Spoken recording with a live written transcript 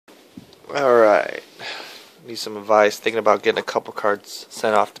Alright. Need some advice. Thinking about getting a couple cards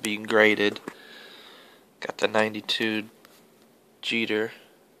sent off to be graded. Got the 92 Jeter.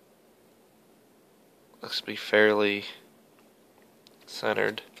 Looks to be fairly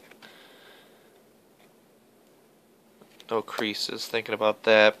centered. No creases. Thinking about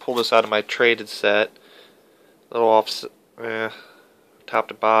that. Pull this out of my traded set. A little off, top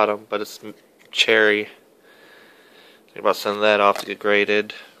to bottom, but it's cherry. Thinking about sending that off to get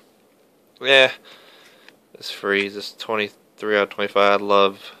graded. Yeah, this freeze. This 23 out of 25. I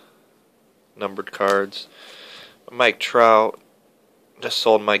love numbered cards. Mike Trout. Just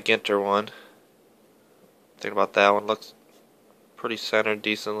sold my Ginter one. Thinking about that one. Looks pretty centered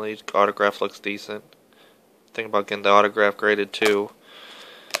decently. Autograph looks decent. Thinking about getting the autograph graded too.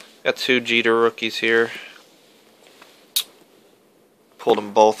 Got two Jeter rookies here. Pulled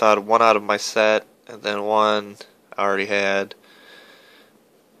them both out. One out of my set, and then one I already had.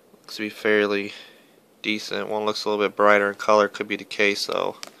 Looks to be fairly decent. One looks a little bit brighter in color. Could be the case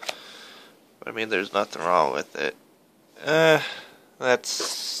though. But I mean, there's nothing wrong with it.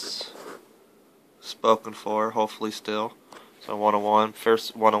 That's spoken for. Hopefully still. So 101.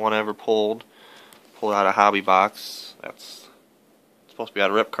 First 101 ever pulled. Pulled out a hobby box. That's supposed to be out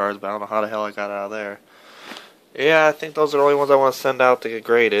of rip cards, but I don't know how the hell I got out of there. Yeah, I think those are the only ones I want to send out to get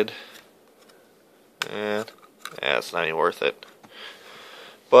graded. And yeah, it's not even worth it.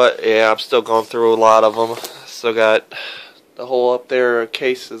 But yeah, I'm still going through a lot of them. Still got the whole up there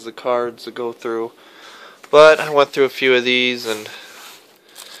cases of cards to go through. But I went through a few of these and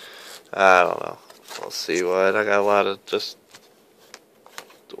I don't know. We'll see what. I got a lot of just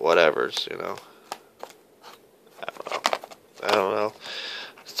whatevers, you know. I don't know.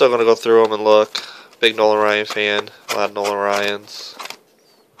 Still gonna go through them and look. Big Nolan Ryan fan. A lot of Nolan Ryans.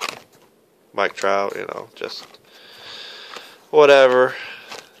 Mike Trout, you know, just whatever.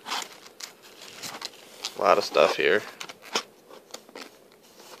 A lot of stuff here.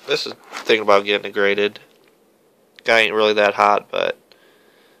 This is thinking about getting it graded. Guy ain't really that hot, but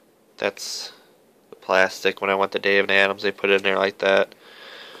that's the plastic. When I went to David Adams, they put it in there like that.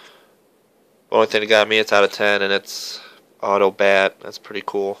 The only thing that got me, it's out of 10, and it's auto bat. That's pretty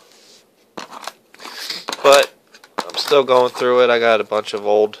cool. But I'm still going through it. I got a bunch of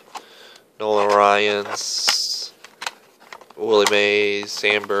old Nolan Ryans, Willie Mays,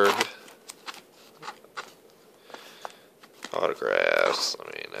 Sandberg autographs. I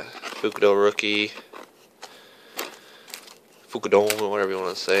mean, Fukudome rookie, Fukudome, whatever you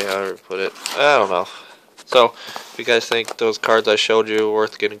want to say, however you put it. I don't know. So, if you guys think those cards I showed you are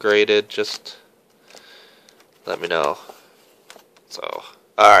worth getting graded, just let me know. So,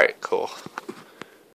 alright, cool.